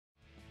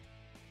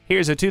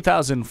Here's a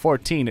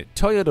 2014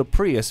 Toyota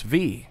Prius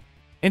V.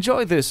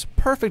 Enjoy this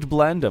perfect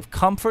blend of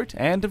comfort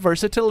and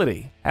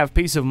versatility. Have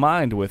peace of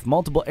mind with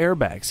multiple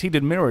airbags,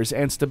 heated mirrors,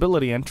 and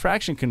stability and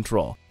traction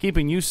control,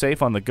 keeping you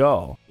safe on the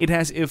go. It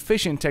has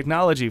efficient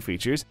technology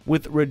features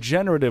with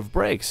regenerative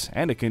brakes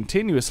and a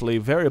continuously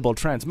variable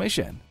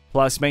transmission.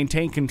 Plus,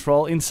 maintain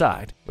control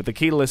inside with a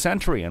keyless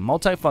entry and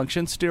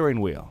multifunction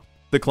steering wheel.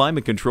 The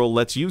climate control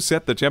lets you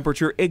set the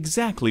temperature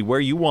exactly where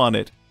you want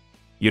it.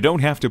 You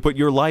don't have to put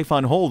your life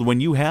on hold when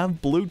you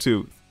have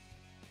Bluetooth.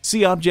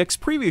 See objects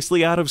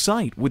previously out of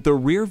sight with the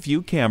rear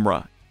view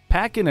camera.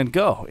 Pack in and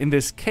go in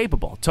this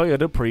capable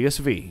Toyota Prius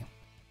V.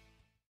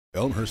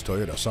 Elmhurst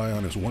Toyota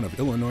Scion is one of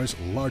Illinois'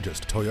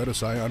 largest Toyota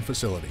Scion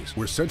facilities.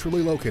 We're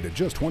centrally located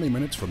just 20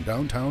 minutes from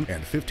downtown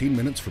and 15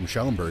 minutes from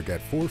Schaumburg at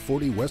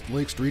 440 West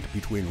Lake Street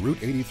between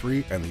Route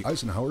 83 and the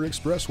Eisenhower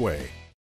Expressway.